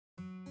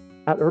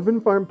At Urban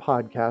Farm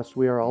Podcast,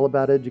 we are all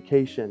about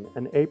education,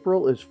 and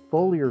April is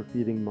foliar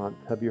feeding month.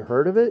 Have you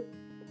heard of it?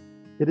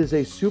 It is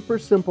a super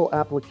simple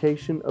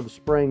application of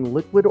spraying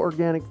liquid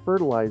organic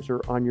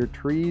fertilizer on your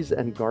trees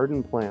and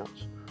garden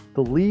plants.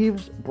 The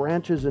leaves,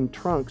 branches, and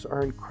trunks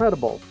are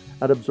incredible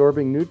at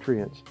absorbing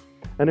nutrients.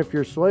 And if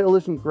your soil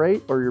isn't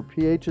great or your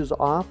pH is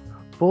off,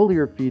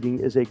 foliar feeding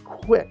is a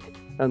quick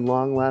and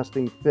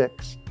long-lasting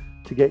fix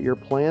to get your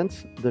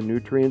plants the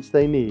nutrients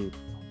they need.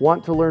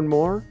 Want to learn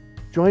more?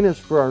 Join us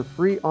for our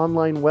free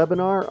online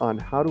webinar on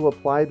how to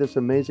apply this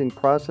amazing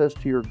process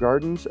to your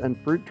gardens and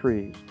fruit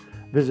trees.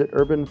 Visit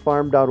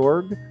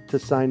urbanfarm.org to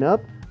sign up.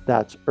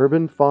 That's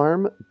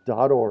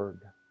urbanfarm.org.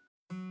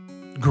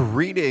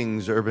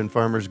 Greetings, urban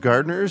farmers,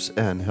 gardeners,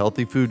 and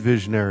healthy food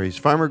visionaries.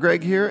 Farmer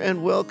Greg here,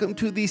 and welcome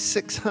to the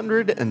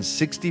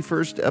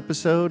 661st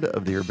episode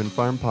of the Urban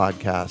Farm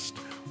Podcast,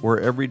 where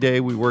every day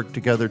we work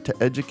together to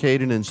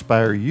educate and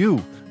inspire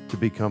you to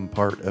become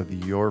part of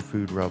your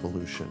food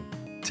revolution.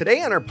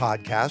 Today on our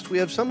podcast, we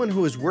have someone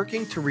who is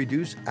working to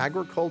reduce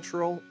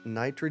agricultural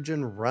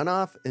nitrogen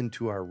runoff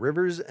into our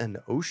rivers and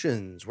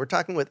oceans. We're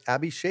talking with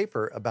Abby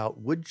Schaefer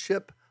about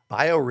Woodchip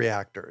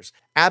Bioreactors.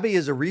 Abby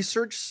is a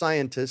research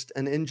scientist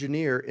and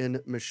engineer in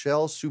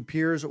Michelle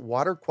Supier's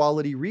Water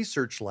Quality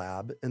Research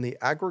Lab in the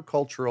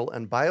Agricultural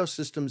and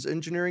Biosystems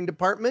Engineering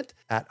Department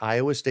at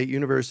Iowa State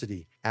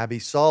University. Abby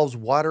solves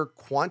water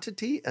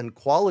quantity and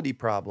quality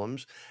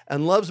problems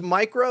and loves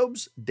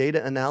microbes,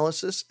 data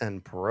analysis,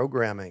 and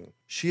programming.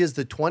 She is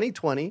the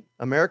 2020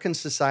 American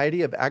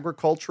Society of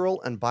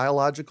Agricultural and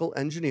Biological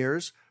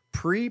Engineers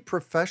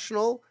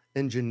Pre-Professional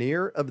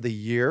Engineer of the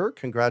Year.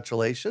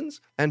 Congratulations.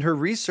 And her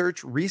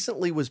research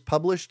recently was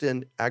published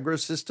in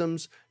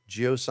Agrosystems,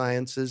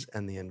 Geosciences,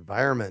 and the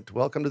Environment.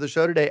 Welcome to the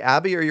show today.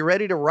 Abby, are you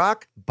ready to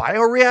rock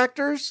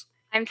bioreactors?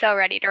 I'm so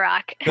ready to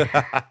rock.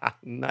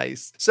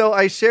 Nice. So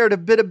I shared a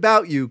bit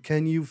about you.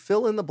 Can you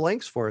fill in the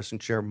blanks for us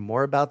and share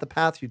more about the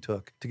path you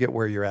took to get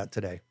where you're at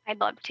today? I'd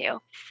love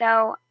to.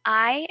 So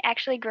I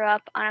actually grew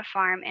up on a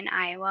farm in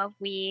Iowa.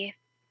 We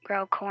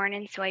grow corn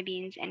and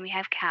soybeans, and we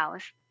have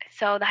cows.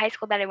 So the high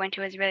school that I went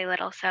to was really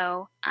little,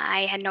 so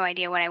I had no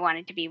idea what I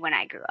wanted to be when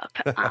I grew up.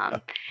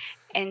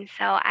 And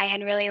so I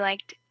had really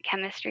liked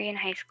chemistry in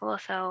high school,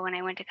 so when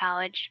I went to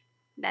college,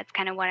 that's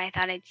kind of what I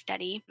thought I'd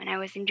study. And I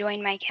was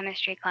enjoying my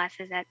chemistry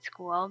classes at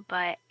school,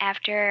 but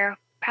after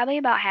probably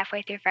about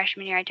halfway through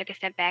freshman year, I took a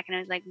step back and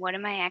I was like, what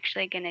am I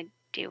actually going to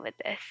do with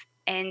this?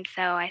 And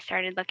so I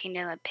started looking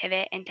to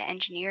pivot into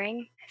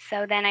engineering.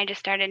 So then I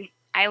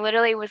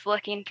literally was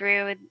looking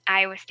through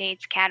Iowa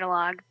State's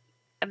catalog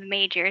of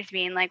majors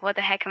being like, what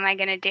the heck am I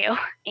going to do?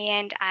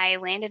 And I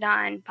landed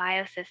on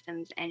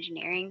biosystems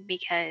engineering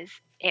because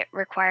it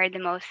required the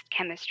most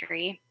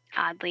chemistry,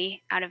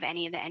 oddly, out of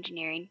any of the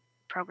engineering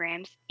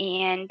programs.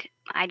 And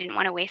I didn't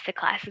want to waste the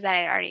classes that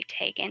I'd already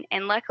taken.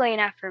 And luckily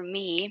enough for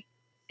me,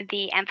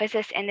 the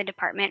emphasis in the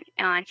department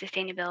on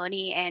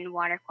sustainability and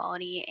water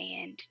quality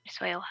and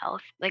soil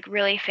health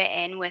really fit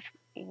in with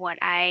what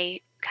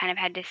I kind of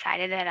had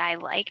decided that I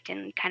liked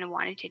and kind of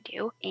wanted to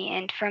do.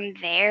 And from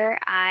there,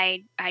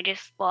 I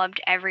just loved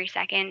every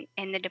second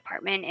in the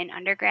department in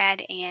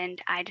undergrad,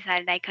 and I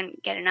decided I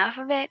couldn't get enough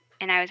of it.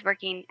 And I was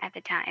working at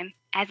the time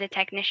as a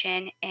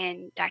technician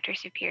in Dr.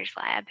 Supier's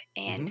lab.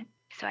 And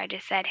so I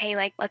just said, hey,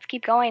 let's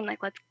keep going.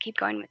 Let's keep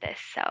going with this.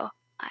 So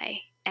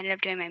I ended up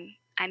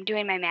I'm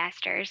doing my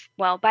master's.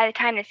 Well, by the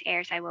time this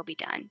airs, I will be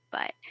done,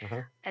 but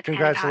that's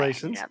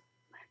Congratulations. kind of how I ended up.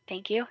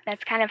 Thank you.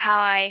 That's kind of how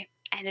I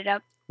ended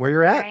up where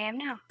you're at. Where I am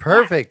now.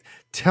 Perfect. Yeah.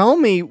 Tell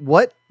me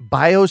what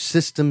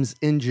biosystems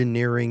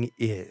engineering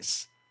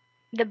is.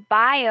 The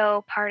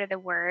bio part of the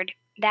word,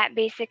 that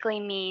basically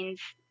means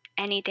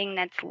anything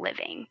that's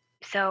living.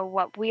 So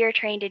what we are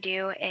trained to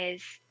do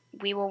is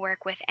we will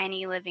work with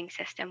any living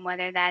system,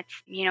 whether that's,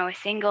 a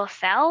single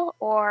cell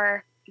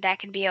or that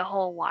could be a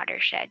whole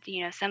watershed.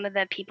 Some of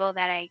the people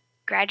that I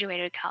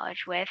graduated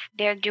college with,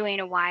 they're doing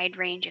a wide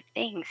range of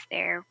things.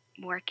 They're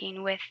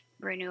working with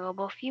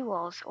renewable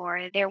fuels,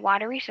 or they're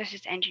water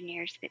resources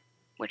engineers,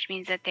 which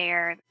means that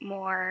they're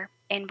more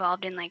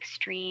involved in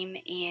stream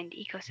and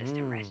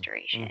ecosystem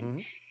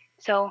restoration.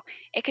 So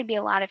it could be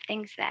a lot of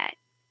things that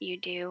you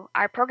do.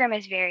 Our program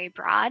is very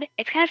broad.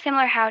 It's kind of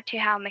similar to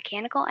how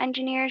mechanical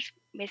engineers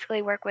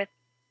basically work with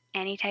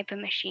any type of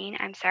machine.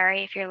 I'm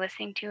sorry if you're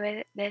listening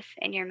to this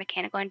and you're a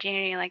mechanical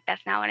engineer and you're like,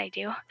 that's not what I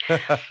do.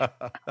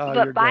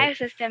 But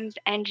biosystems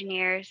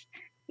engineers,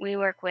 we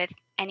work with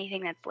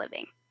anything that's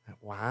living.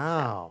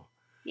 Wow. So,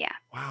 yeah.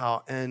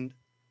 Wow. And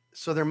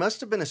so there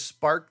must have been a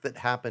spark that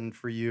happened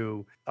for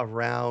you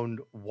around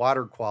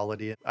water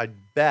quality. I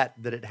bet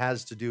that it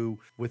has to do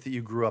with that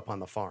you grew up on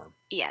the farm.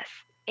 Yes.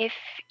 If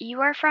you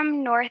are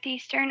from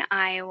northeastern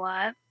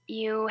Iowa,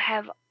 you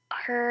have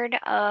heard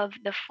of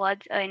the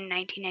floods in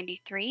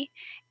 1993,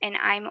 and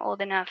I'm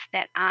old enough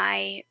that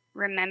I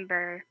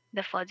remember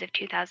the floods of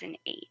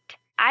 2008.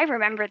 I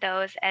remember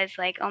those as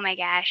oh my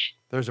gosh.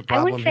 There's a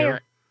problem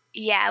here.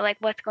 Yeah,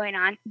 what's going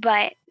on?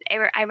 But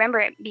I remember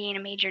it being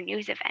a major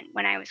news event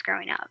when I was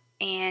growing up.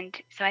 And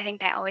so I think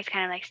that always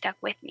kind of stuck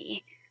with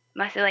me.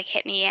 must have like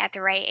hit me at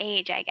the right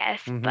age, I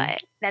guess,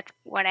 but that's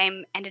what I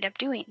ended up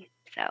doing.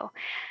 So,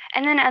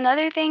 and then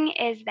another thing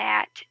is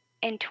that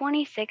in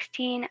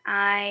 2016,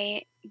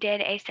 I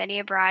did a study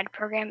abroad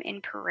program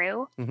in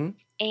Peru.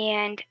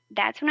 And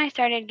that's when I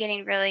started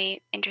getting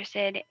really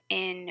interested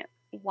in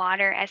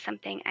water as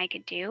something I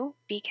could do,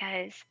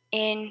 because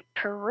in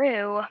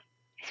Peru,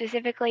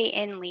 specifically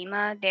in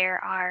Lima,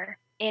 there are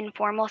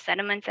informal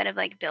settlements that have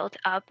like built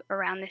up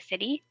around the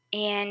city,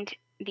 and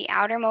the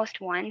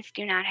outermost ones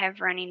do not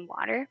have running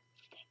water.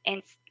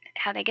 And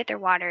how they get their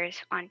water is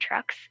on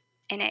trucks,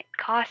 and it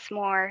costs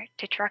more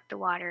to truck the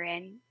water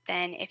in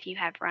than if you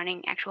have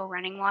actual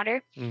running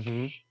water.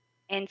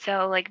 And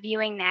so, like,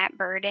 viewing that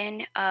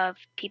burden of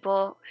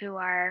people who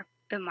are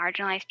the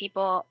marginalized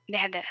people, they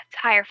have the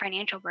higher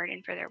financial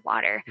burden for their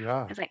water.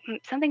 I was like,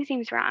 something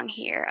seems wrong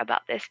here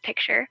about this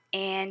picture.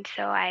 And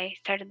so I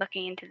started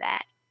looking into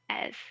that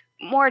as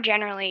more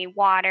generally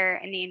water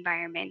and the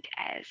environment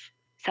as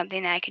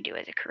something that I could do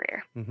as a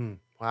career.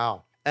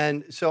 Wow.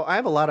 And so I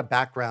have a lot of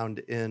background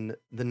in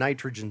the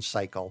nitrogen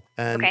cycle.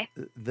 And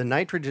the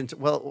nitrogen,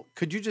 well,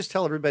 could you just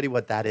tell everybody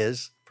what that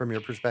is from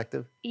your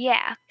perspective?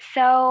 Yeah.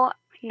 So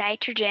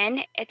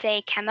nitrogen, it's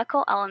a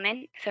chemical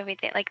element. So if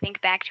we think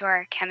back to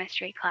our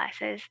chemistry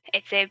classes,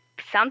 it's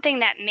something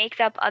that makes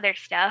up other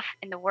stuff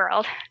in the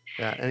world.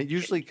 Yeah, and it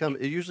usually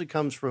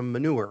comes from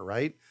manure,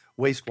 right?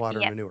 Wastewater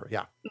manure.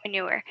 Yeah.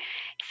 Manure.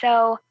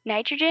 So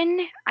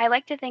nitrogen, I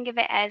like to think of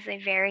it as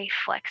a very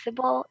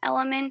flexible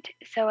element.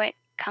 So it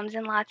comes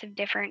in lots of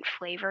different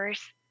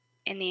flavors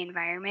in the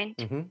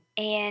environment.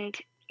 And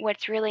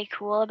what's really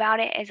cool about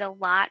it is a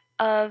lot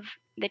of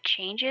the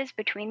changes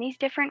between these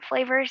different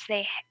flavors,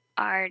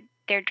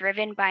 they're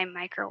driven by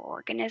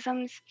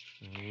microorganisms.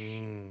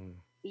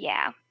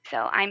 Yeah, so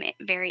I'm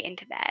very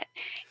into that.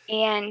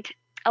 And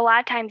a lot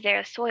of times there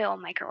are soil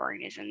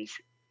microorganisms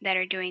that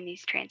are doing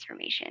these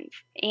transformations.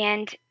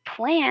 And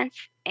plants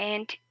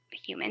and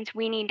humans,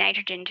 we need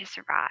nitrogen to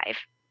survive.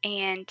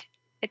 And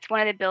it's one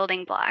of the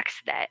building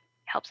blocks that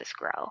helps us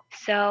grow.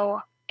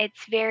 So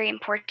it's very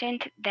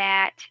important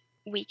that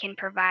we can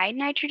provide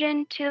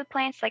nitrogen to the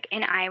plants, like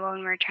in Iowa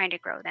when we're trying to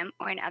grow them,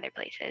 or in other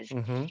places.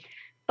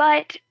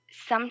 But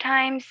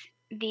sometimes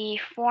the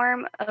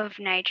form of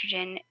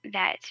nitrogen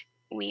that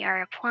we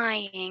are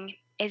applying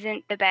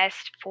isn't the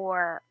best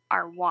for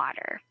our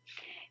water,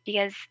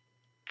 because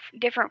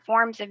different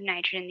forms of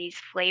nitrogen, these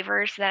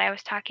flavors that I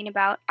was talking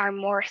about, are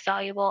more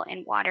soluble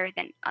in water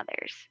than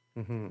others.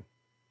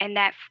 And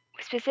that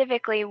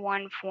specifically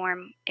one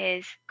form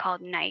is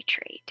called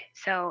nitrate.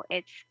 So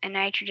it's a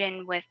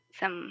nitrogen with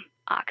some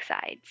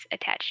oxides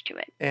attached to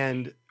it.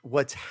 And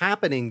what's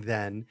happening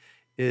then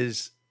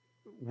is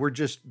we're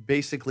just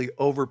basically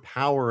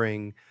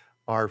overpowering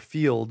our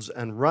fields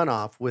and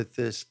runoff with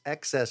this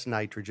excess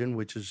nitrogen,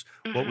 which is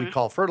what we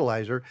call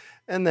fertilizer.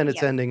 And then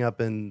it's ending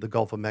up in the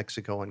Gulf of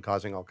Mexico and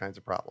causing all kinds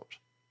of problems.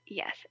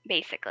 Yes,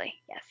 basically.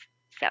 Yes.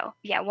 So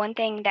yeah, one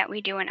thing that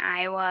we do in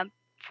Iowa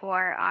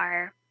for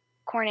our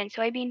corn and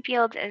soybean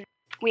fields is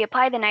we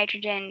apply the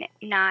nitrogen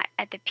not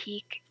at the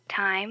peak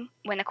time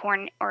when the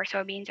corn or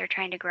soybeans are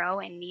trying to grow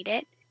and need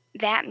it.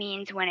 That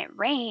means when it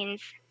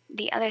rains,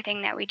 the other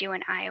thing that we do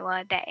in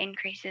Iowa that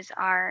increases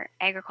our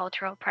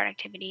agricultural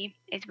productivity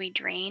is we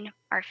drain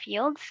our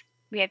fields.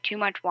 We have too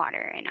much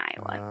water in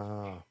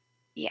Iowa.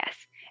 Yes.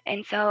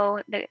 And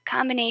so the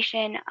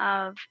combination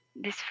of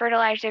this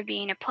fertilizer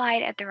being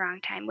applied at the wrong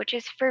time, which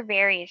is for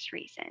various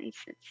reasons,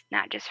 it's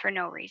not just for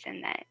no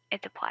reason that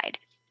it's applied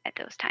at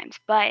those times,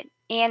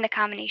 and the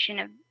combination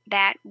of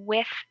that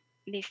with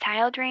these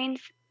tile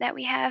drains that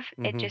we have,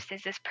 it just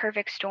is this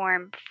perfect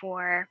storm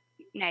for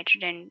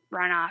nitrogen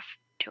runoff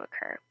to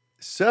occur.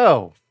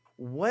 So,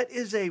 what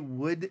is a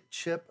wood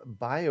chip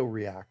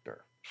bioreactor?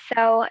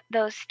 So,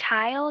 those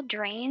tile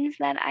drains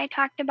that I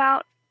talked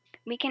about,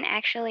 we can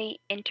actually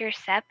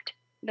intercept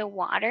the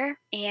water,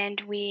 and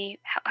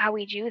how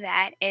we do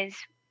that is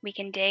we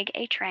can dig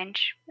a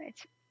trench,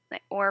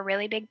 or a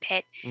really big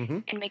pit,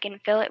 and we can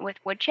fill it with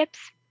wood chips,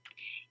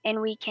 and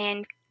we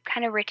can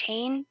kind of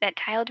retain that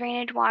tile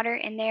drainage water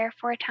in there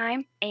for a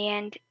time.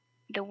 And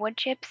the wood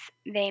chips,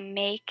 they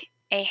make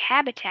a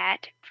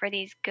habitat for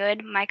these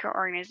good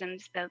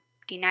microorganisms, the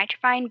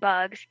denitrifying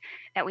bugs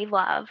that we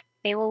love.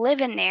 They will live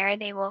in there.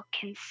 They will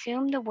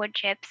consume the wood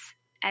chips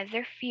as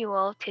their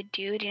fuel to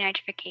do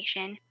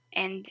denitrification,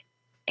 and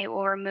it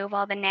will remove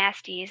all the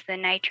nasties, the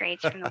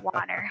nitrates from the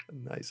water.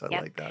 Nice, I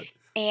like that.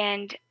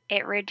 And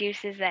it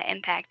reduces the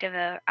impact of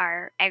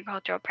our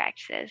agricultural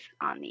practices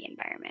on the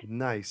environment.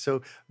 Nice.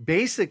 So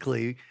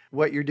basically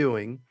what you're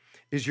doing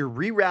is you're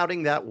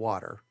rerouting that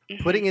water,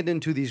 putting it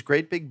into these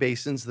great big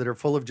basins that are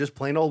full of just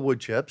plain old wood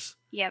chips.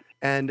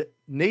 And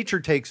nature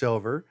takes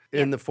over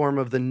in the form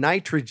of the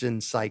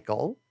nitrogen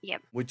cycle,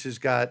 which has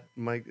got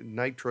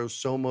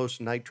nitrosomos,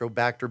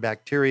 nitrobacter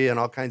bacteria, and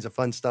all kinds of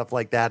fun stuff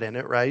like that in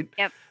it, right?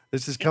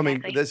 This is coming.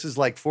 Exactly. This is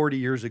like 40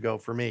 years ago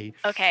for me.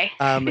 Okay.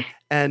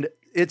 And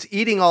it's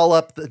eating all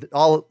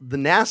the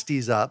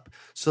nasties up,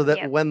 so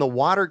that when the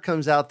water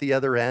comes out the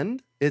other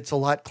end, it's a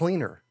lot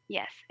cleaner.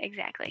 Yes,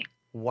 exactly.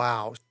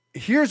 Wow.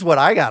 Here's what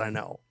I got to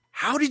know.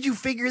 How did you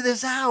figure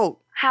this out?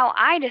 How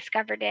I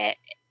discovered it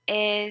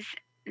is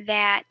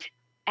that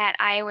at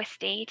Iowa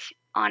State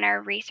on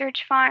our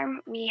research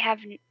farm, we have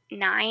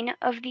 9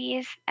 of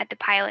these at the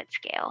pilot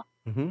scale.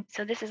 Mm-hmm.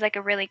 So this is like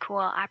a really cool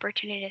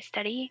opportunity to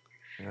study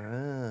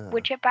Ah,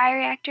 Woodchip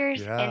bioreactors.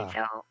 And yeah.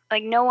 so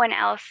like no one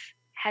else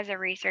has a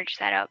research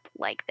setup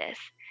like this.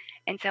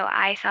 And so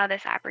I saw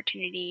this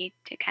opportunity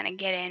to kind of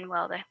get in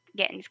while the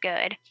getting's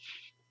good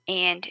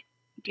and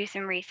do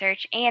some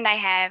research. And I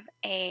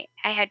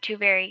had 2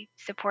 very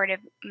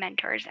supportive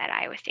mentors at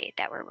Iowa State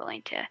that were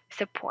willing to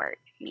support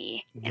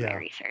me in my Yeah.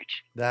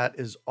 research. That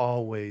is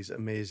always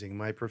amazing.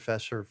 My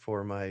professor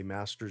for my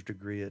master's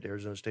degree at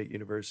Arizona State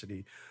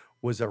University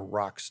was a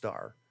rock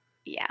star.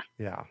 Yeah.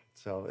 Yeah.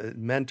 So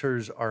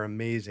mentors are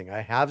amazing.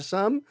 I have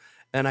some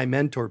and I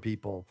mentor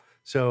people.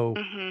 So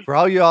Mhm. for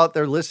all you out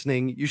there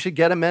listening, you should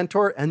get a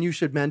mentor and you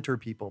should mentor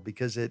people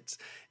because it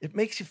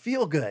makes you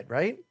feel good,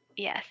 right?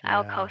 Yes,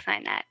 I'll Yeah.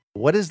 co-sign that.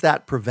 What is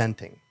that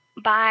preventing?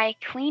 By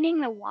cleaning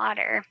the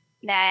water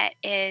that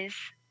is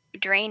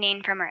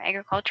draining from our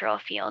agricultural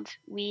fields,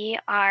 we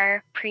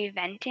are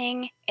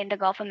preventing in the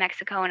Gulf of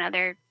Mexico and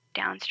other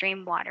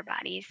downstream water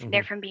bodies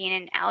there from being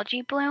an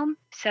algae bloom.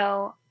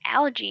 So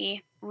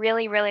algae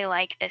really, really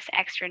like this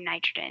extra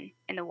nitrogen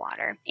in the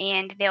water,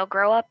 and they'll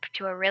grow up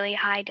to a really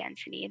high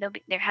density.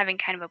 They're having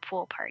kind of a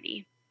pool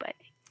party, but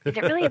is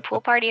it really a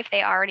pool party if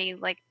they already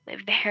like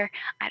live there?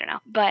 I don't know,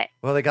 but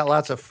Well, they got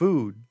lots of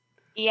food.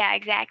 yeah,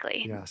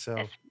 exactly. Yeah.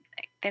 So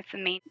That's the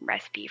main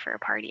recipe for a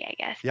party, I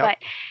guess. Yep.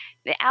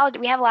 But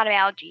we have a lot of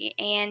algae,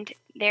 and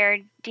they're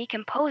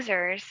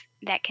decomposers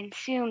that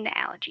consume the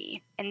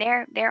algae, and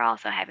they're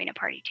also having a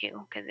party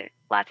too, because there's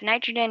lots of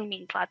nitrogen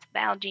means lots of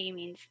algae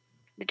means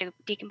the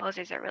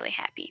decomposers are really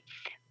happy.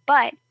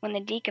 But when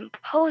the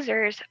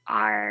decomposers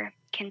are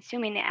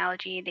consuming the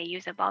algae, they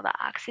use up all the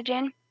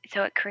oxygen,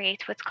 so it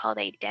creates what's called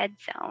a dead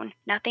zone.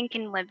 Nothing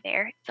can live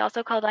there. It's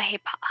also called a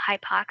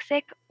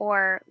hypoxic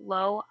or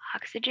low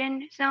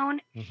oxygen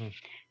zone.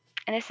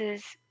 And this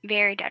is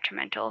very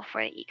detrimental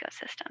for the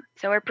ecosystem.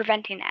 So we're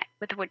preventing that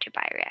with the woodchip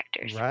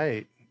bioreactors.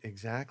 right.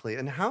 Exactly.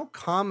 And how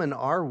common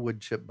are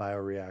wood chip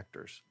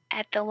bioreactors?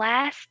 At the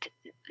last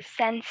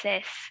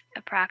census,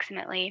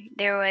 approximately,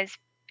 there was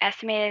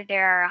estimated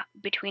there are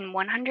between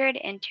 100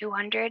 and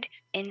 200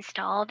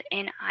 installed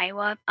in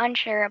Iowa.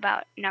 Unsure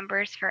about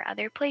numbers for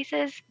other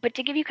places, but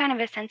to give you kind of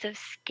a sense of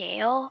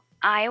scale,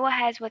 Iowa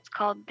has what's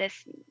called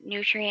this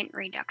nutrient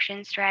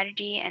reduction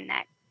strategy, and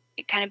that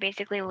it kind of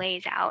basically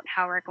lays out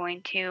how we're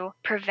going to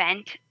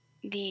prevent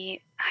the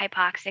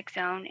hypoxic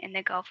zone in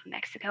the Gulf of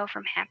Mexico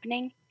from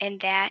happening. And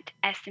that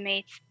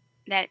estimates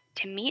that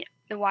to meet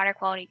the water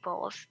quality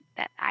goals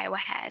that Iowa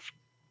has,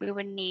 we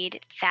would need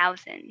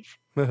thousands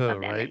of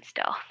them Right.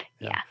 installed.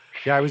 Yeah.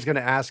 Yeah, I was going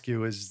to ask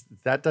you,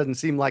 that doesn't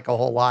seem like a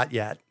whole lot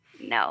yet.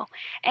 No.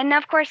 And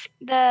of course,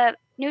 the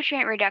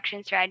nutrient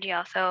reduction strategy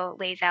also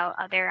lays out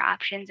other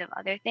options of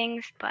other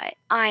things, but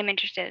I'm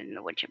interested in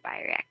the woodchip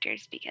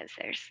bioreactors because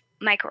there's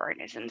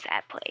microorganisms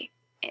at play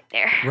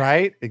there.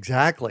 Right?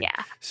 Exactly.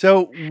 Yeah.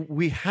 So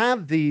we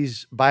have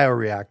these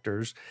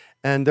bioreactors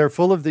and they're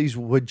full of these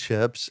wood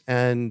chips,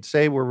 and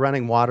say we're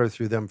running water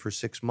through them for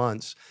 6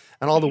 months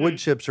and all the wood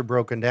chips are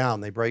broken down.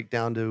 They break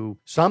down to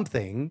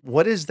something.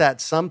 What is that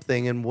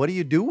something and what do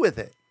you do with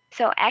it?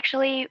 So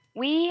actually,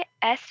 we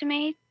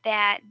estimate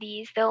that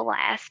they'll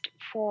last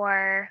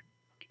for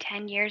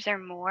 10 years or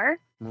more.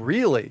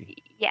 Really?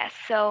 Yes.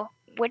 So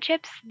wood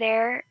chips,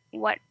 they're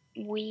what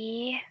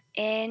we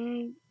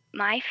in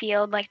my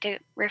field like to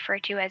refer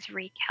to as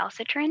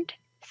recalcitrant.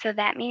 So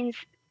that means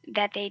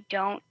that they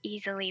don't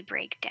easily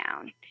break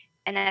down.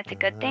 And that's a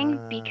good thing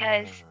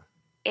because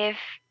if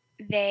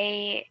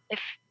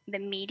the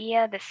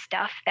media, the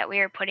stuff that we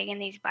are putting in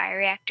these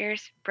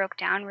bioreactors broke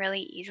down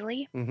really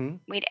easily,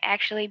 we'd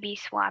actually be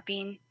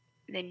swapping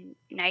the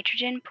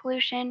nitrogen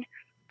pollution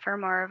for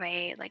more of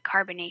a like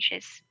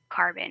carbonaceous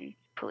carbon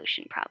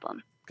pollution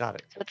problem. Got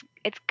it. So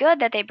it's good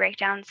that they break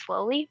down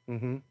slowly.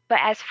 But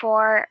as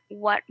for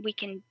what we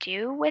can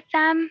do with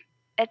them,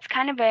 it's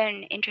kind of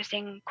an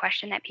interesting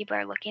question that people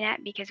are looking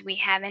at because we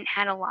haven't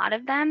had a lot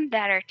of them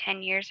that are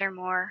 10 years or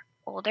more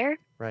older.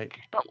 Right.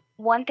 But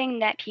one thing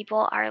that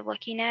people are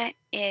looking at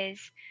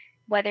is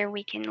whether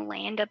we can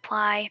land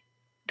apply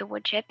the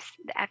wood chips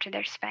after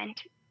they're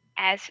spent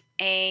as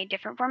a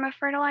different form of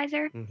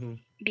fertilizer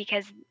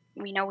because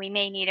we know we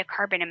may need a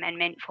carbon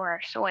amendment for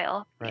our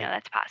soil. Right. You know,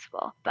 that's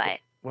possible. But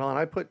well, and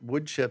I put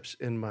wood chips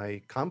in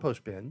my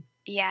compost bin.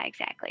 yeah,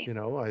 exactly. You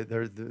know,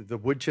 the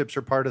wood chips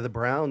are part of the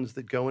browns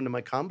that go into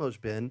my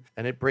compost bin,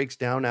 and it breaks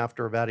down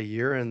after about a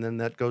year, and then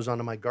that goes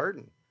onto my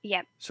garden.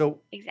 Yep. So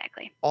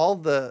exactly. All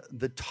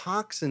the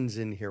toxins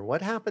in here,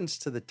 what happens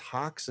to the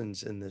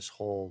toxins in this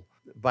whole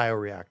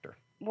bioreactor?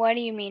 What do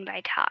you mean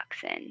by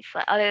toxins?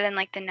 Other than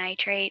like the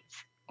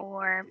nitrates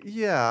or?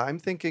 Yeah, I'm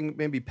thinking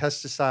maybe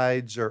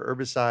pesticides or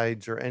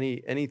herbicides or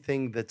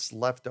anything that's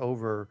left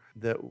over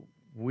that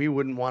we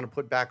wouldn't want to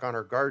put back on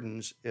our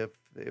gardens if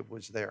it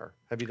was there.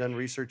 Have you done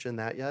research in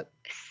that yet?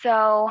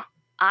 So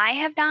I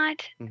have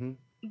not,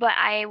 but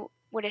I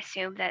would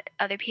assume that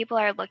other people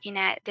are looking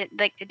at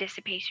the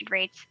dissipation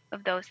rates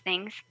of those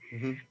things.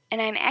 Mm-hmm.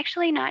 And I'm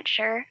actually not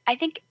sure. I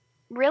think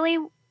really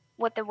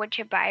what the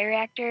Woodchip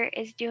bioreactor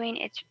is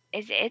doing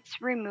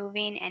it's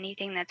removing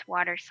anything that's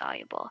water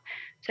soluble.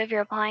 So if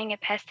you're applying a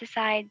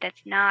pesticide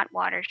that's not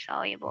water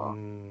soluble,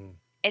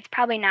 it's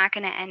probably not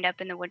going to end up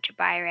in the Woodchip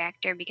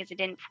bioreactor because it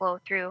didn't flow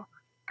through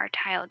our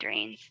tile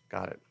drains.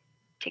 Got it.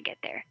 To get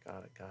there.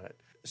 Got it.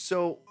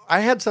 So I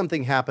had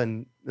something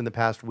happen in the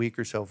past week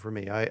or so for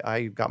me.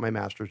 I got my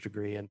master's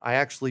degree, and I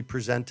actually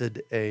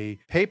presented a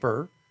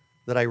paper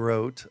that I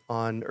wrote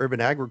on urban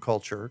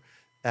agriculture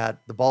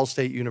at the Ball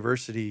State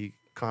University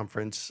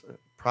conference,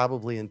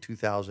 probably in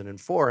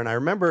 2004. And I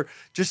remember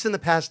just in the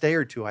past day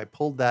or two, I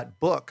pulled that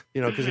book,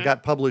 because it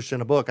got published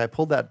in a book. I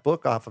pulled that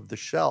book off of the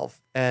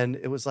shelf, and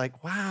it was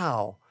like,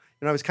 wow.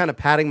 I was kind of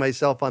patting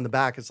myself on the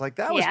back. It's like,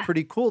 that was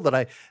pretty cool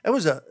that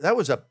was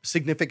a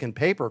significant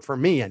paper for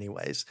me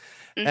anyways.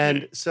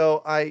 And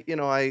so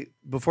I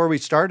before we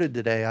started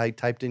today, I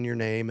typed in your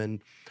name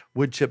and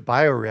Woodchip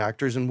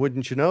Bioreactors, and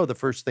wouldn't you know, the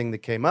first thing that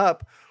came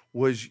up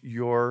was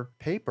your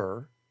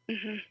paper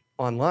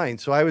online.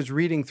 So I was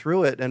reading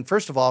through it, and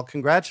first of all,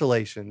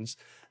 congratulations.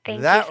 Thank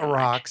you that so much.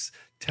 rocks.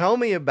 Tell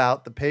me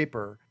about the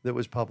paper that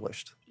was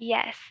published.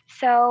 Yes.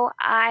 So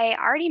I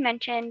already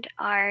mentioned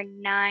our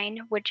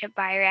 9 Woodchip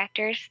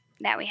bioreactors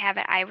that we have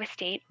at Iowa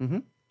State.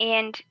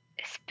 And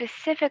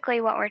specifically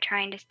what we're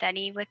trying to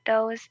study with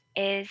those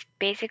is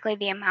basically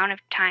the amount of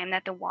time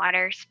that the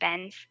water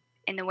spends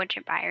in the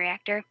Woodchip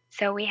bioreactor.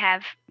 So we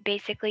have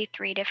basically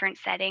 3 different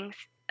settings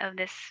of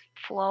this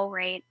flow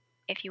rate,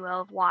 if you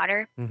will, of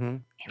water.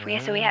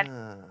 So we have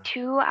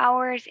 2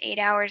 hours, 8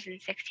 hours,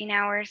 and 16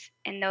 hours,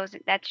 and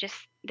that's just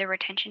the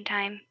retention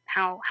time,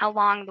 how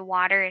long the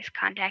water is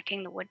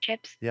contacting the wood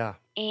chips. Yeah.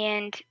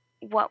 And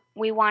what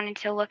we wanted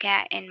to look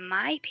at in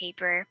my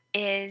paper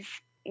is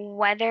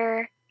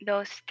whether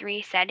those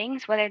 3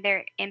 settings, whether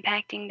they're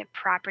impacting the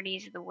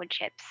properties of the wood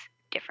chips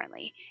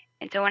differently.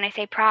 And so when I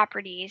say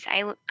properties,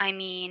 I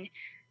mean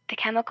the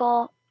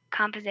chemical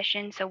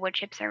composition. So wood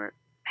chips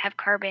have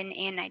carbon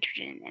and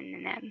nitrogen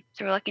in them.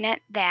 So we're looking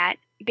at that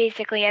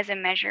basically as a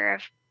measure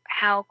of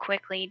how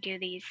quickly do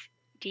these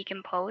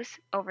decompose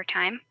over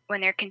time when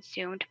they're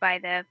consumed by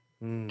the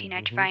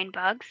denitrifying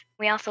bugs.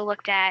 We also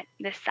looked at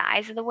the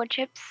size of the wood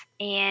chips,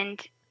 and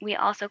we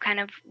also kind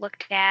of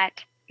looked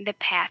at the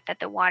path that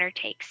the water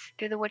takes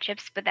through the wood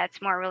chips, but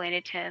that's more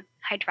related to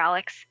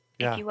hydraulics,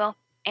 if you will.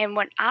 And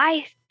what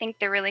I think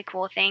the really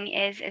cool thing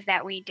is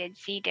that we did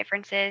see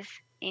differences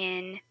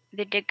in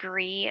the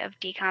degree of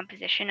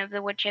decomposition of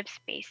the wood chips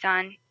based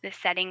on the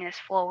setting, this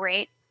flow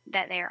rate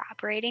that they're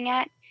operating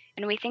at.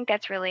 And we think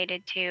that's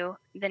related to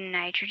the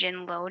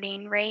nitrogen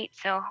loading rate.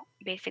 So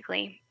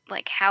basically,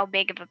 like how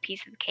big of a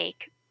piece of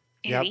cake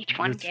is each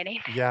one getting?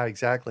 Yeah,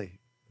 exactly.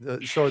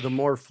 So the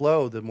more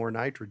flow, the more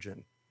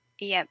nitrogen.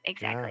 Yep,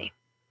 exactly.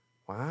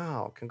 Yeah.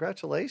 Wow.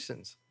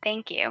 Congratulations.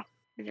 Thank you.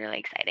 It's really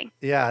exciting.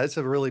 Yeah, it's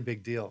a really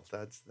big deal.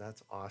 That's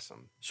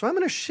awesome. So I'm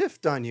going to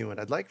shift on you, and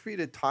I'd like for you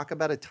to talk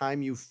about a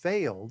time you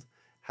failed,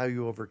 how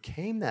you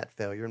overcame that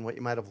failure, and what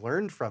you might have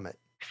learned from it.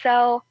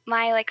 So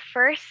my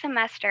first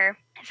semester,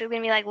 this is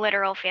going to be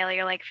literal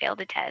failure,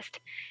 failed a test,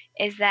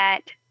 is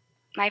that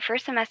my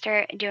first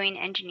semester doing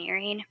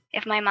engineering,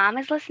 if my mom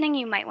is listening,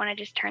 you might want to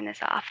just turn this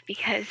off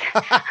because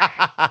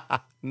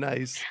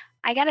Nice.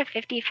 I got a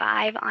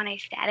 55 on a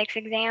statics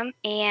exam,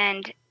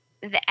 and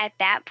at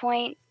that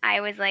point,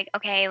 I was like,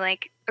 okay,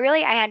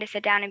 really I had to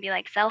sit down and be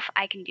like, self,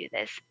 I can do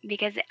this,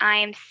 because I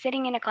am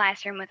sitting in a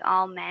classroom with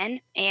all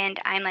men, and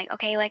I'm like,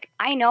 okay,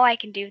 I know I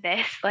can do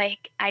this.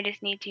 I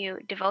just need to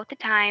devote the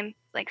time,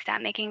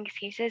 stop making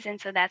excuses. And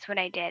so that's what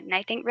I did. And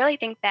I really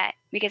think that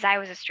because I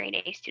was a straight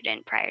A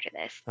student prior to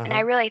this, and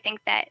I really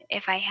think that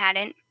if I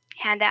hadn't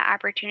had that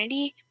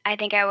opportunity, I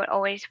think I would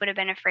have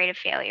been afraid of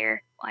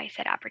failure. Well, I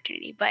said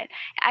opportunity, but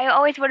I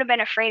always would have been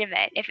afraid of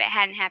it if it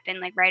hadn't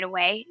happened right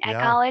away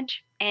at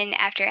college. And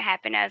after it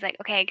happened, I was like,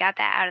 okay, I got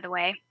that out of the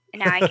way,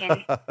 and now I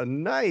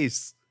can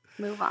nice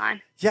move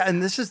on. Yeah,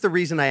 and this is the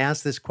reason I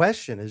asked this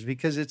question, is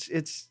because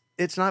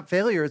it's not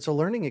failure, it's a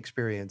learning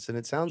experience, and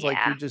it sounds like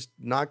you just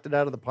knocked it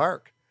out of the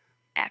park.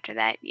 After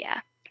that,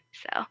 yeah.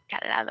 So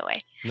got it out of the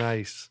way.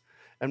 Nice.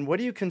 And what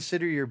do you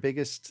consider your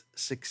biggest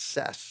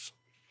success?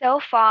 So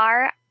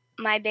far,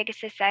 my biggest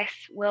success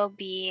will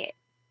be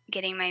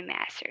getting my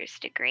master's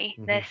degree.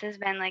 This has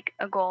been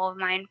a goal of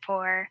mine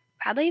for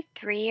probably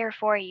 3 or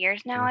 4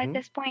 years now at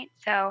this point.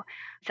 So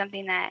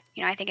something that,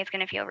 I think it's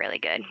going to feel really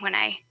good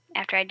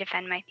after I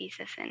defend my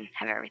thesis and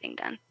have everything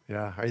done.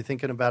 Yeah. Are you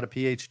thinking about a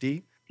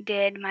PhD?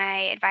 Did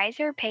my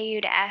advisor pay you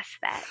to ask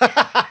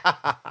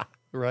that?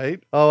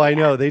 Right? Oh, I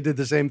know. They did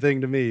the same thing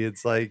to me.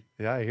 It's like,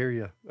 yeah, I hear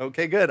you.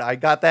 Okay, good. I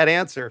got that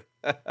answer.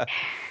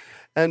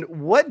 And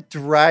what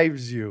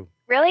drives you?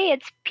 Really,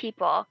 it's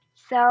people.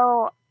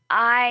 So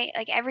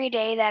every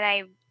day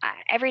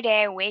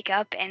I wake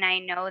up and I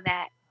know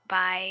that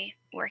by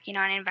working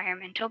on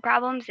environmental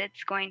problems,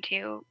 it's going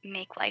to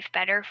make life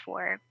better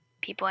for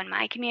people in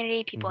my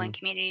community, people in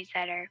communities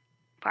that are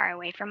far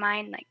away from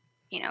mine.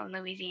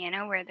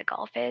 Louisiana where the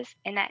Gulf is.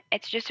 And that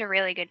it's just a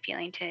really good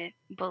feeling to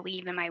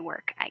believe in my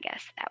work, I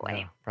guess, that way.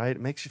 Yeah, right.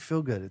 It makes you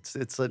feel good.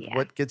 It's like Yeah,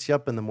 what gets you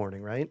up in the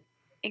morning, right?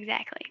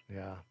 exactly.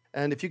 Yeah.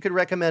 And if you could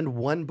recommend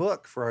one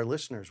book for our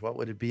listeners, what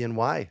would it be and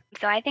why?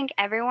 So I think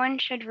everyone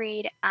should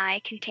read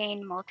I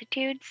Contain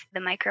Multitudes,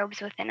 The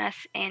Microbes Within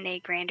Us and a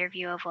Grander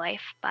View of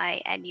Life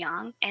by Ed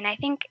Yong. And I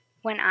think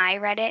when I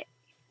read it,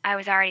 I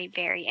was already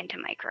very into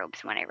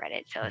microbes when I read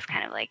it. So it was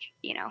kind of like,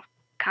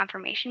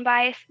 confirmation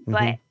bias.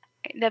 But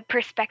the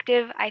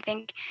perspective, I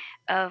think,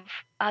 of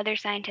other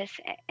scientists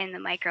and the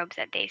microbes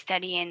that they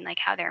study and like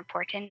how they're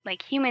important.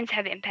 Like humans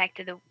have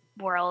impacted the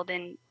world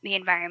and the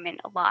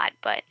environment a lot,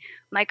 but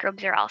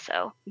microbes are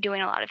also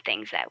doing a lot of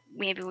things that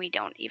maybe we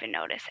don't even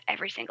notice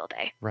every single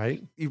day.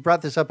 Right. You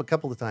brought this up a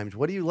couple of times.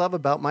 What do you love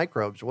about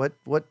microbes? What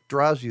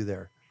draws you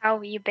there? How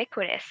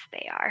ubiquitous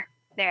they are.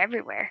 They're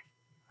everywhere.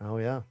 Oh,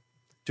 yeah.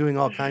 Doing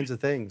all kinds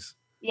of things.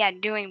 Yeah,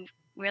 doing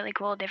really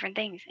cool different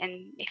things.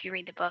 And if you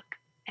read the book,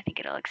 I think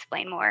it'll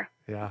explain more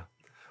Yeah.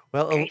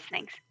 Well, various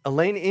things.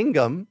 Elaine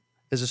Ingham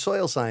is a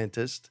soil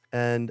scientist,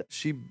 and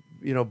she,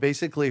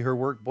 basically her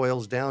work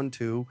boils down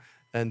to,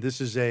 and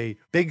this is a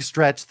big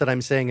stretch that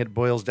I'm saying it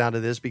boils down to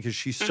this because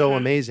she's so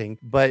amazing,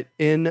 but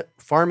in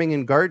farming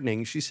and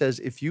gardening, she says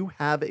if you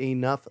have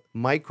enough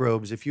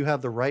microbes, if you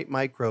have the right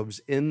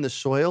microbes in the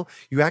soil,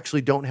 you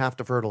actually don't have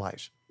to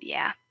fertilize.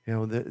 Yeah.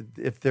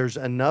 If there's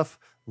enough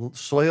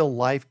soil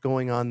life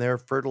going on there,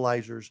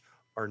 fertilizers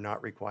are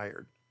not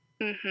required.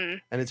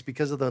 And it's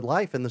because of the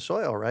life in the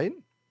soil, right?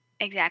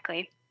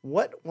 Exactly.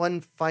 What one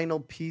final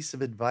piece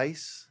of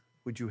advice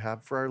would you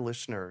have for our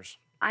listeners?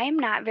 I am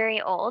not very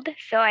old,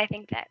 so I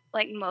think that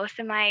like most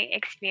of my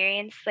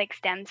experience like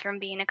stems from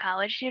being a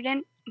college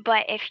student.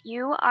 But if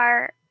you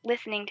are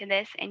listening to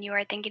this and you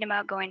are thinking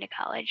about going to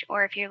college,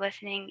 or if you're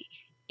listening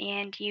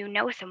and you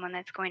know someone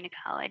that's going to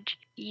college,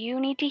 you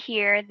need to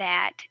hear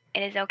that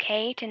it is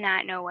okay to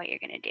not know what you're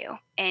going to do,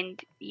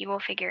 and you will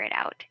figure it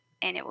out,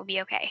 and it will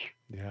be okay.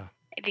 Yeah.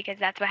 Because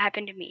that's what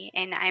happened to me,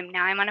 and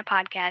I'm on a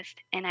podcast,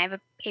 and I have a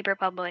paper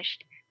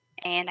published,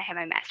 and I have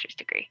my master's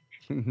degree.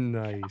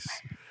 Nice.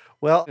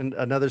 Well, and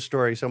another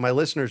story. So my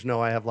listeners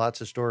know I have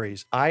lots of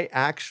stories. I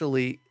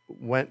actually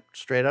went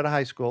straight out of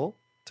high school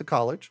to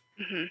college.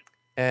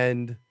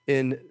 And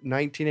in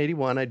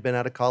 1981, I'd been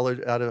out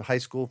of high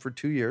school for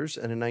 2 years.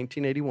 And in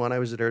 1981, I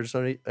was at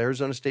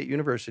Arizona State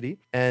University,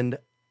 and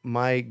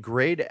my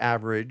grade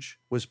average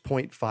was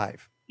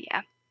 0.5.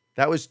 Yeah.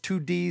 That was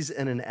 2 D's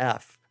and an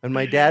F. And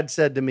my dad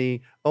said to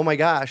me, "Oh my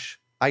gosh,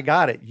 I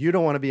got it. You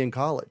don't want to be in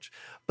college."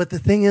 But the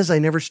thing is, I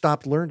never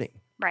stopped learning.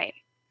 Right.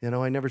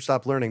 I never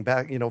stopped learning.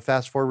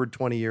 Fast forward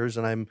 20 years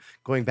and I'm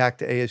going back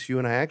to ASU,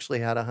 and I actually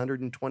had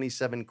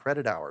 127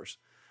 credit hours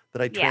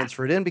that I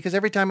transferred in because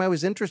every time I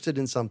was interested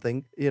in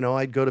something,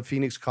 I'd go to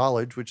Phoenix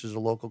College, which is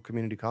a local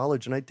community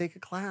college, and I'd take a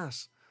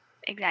class.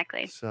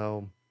 Exactly.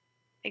 So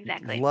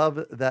exactly.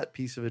 Love that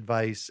piece of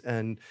advice.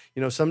 And,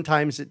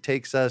 sometimes it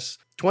takes us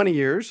 20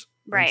 years.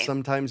 Right. And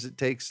sometimes it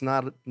takes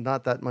not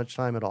that much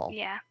time at all.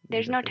 Yeah.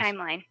 There's no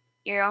timeline.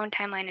 Your own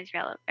timeline is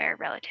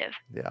relative.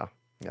 Yeah.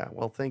 Yeah.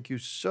 Well, thank you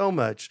so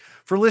much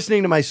for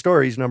listening to my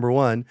stories, number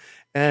one.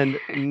 And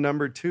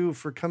number two,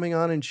 for coming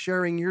on and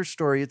sharing your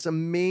story. It's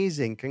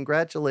amazing.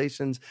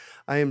 Congratulations.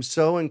 I am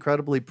so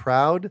incredibly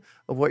proud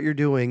of what you're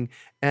doing.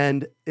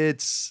 And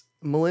it's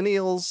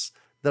millennials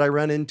that I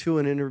run into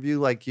in an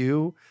interview like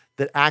you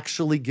that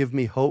actually give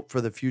me hope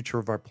for the future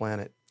of our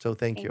planet. So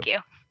thank you. Thank you.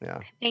 Yeah.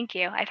 Thank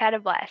you. I've had a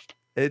blast.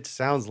 It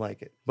sounds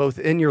like it, both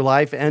in your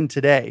life and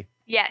today.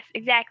 Yes,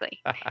 exactly.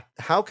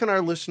 How can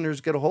our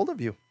listeners get a hold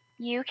of you?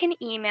 You can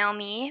email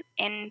me,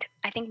 and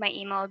I think my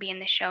email will be in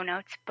the show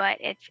notes, but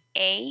it's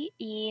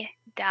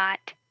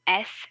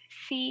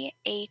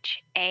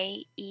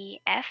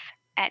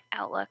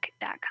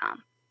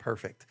ae.scheaef@outlook.com.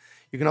 Perfect.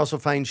 You can also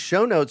find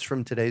show notes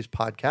from today's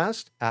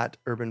podcast at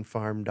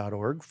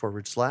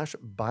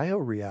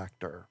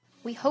urbanfarm.org/bioreactor.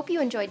 We hope you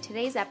enjoyed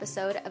today's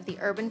episode of the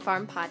Urban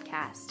Farm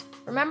Podcast.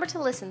 Remember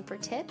to listen for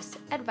tips,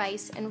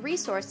 advice, and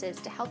resources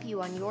to help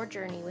you on your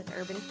journey with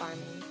urban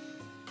farming.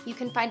 You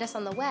can find us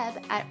on the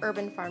web at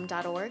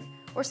urbanfarm.org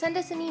or send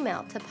us an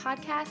email to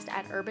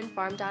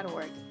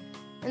podcast@urbanfarm.org.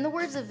 In the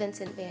words of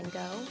Vincent van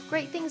Gogh,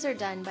 great things are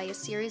done by a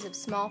series of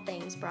small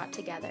things brought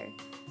together.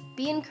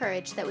 Be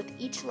encouraged that with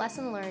each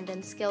lesson learned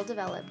and skill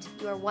developed,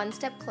 you are one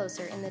step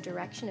closer in the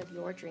direction of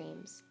your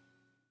dreams.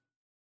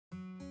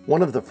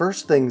 One of the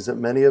first things that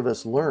many of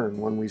us learn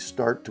when we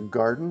start to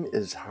garden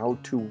is how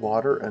to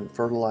water and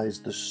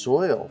fertilize the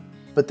soil.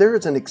 But there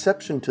is an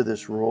exception to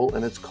this rule,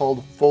 and it's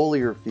called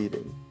foliar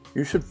feeding.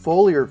 You should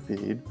foliar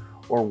feed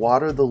or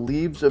water the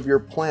leaves of your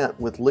plant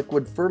with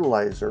liquid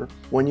fertilizer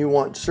when you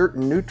want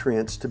certain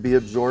nutrients to be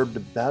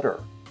absorbed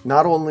better.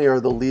 Not only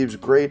are the leaves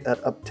great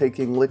at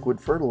uptaking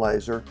liquid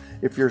fertilizer,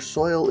 if your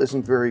soil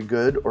isn't very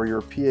good or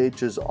your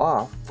pH is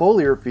off,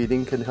 foliar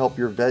feeding can help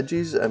your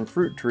veggies and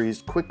fruit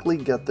trees quickly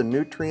get the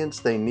nutrients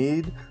they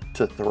need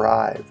to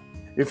thrive.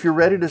 If you're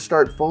ready to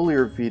start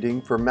foliar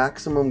feeding for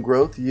maximum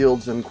growth,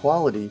 yields, and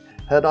quality,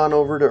 head on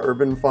over to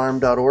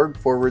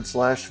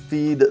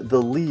urbanfarm.org/feed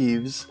the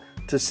leaves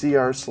to see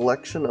our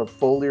selection of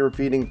foliar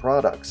feeding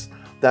products.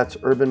 That's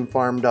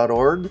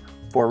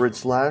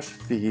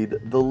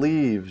urbanfarm.org/feed the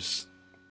leaves.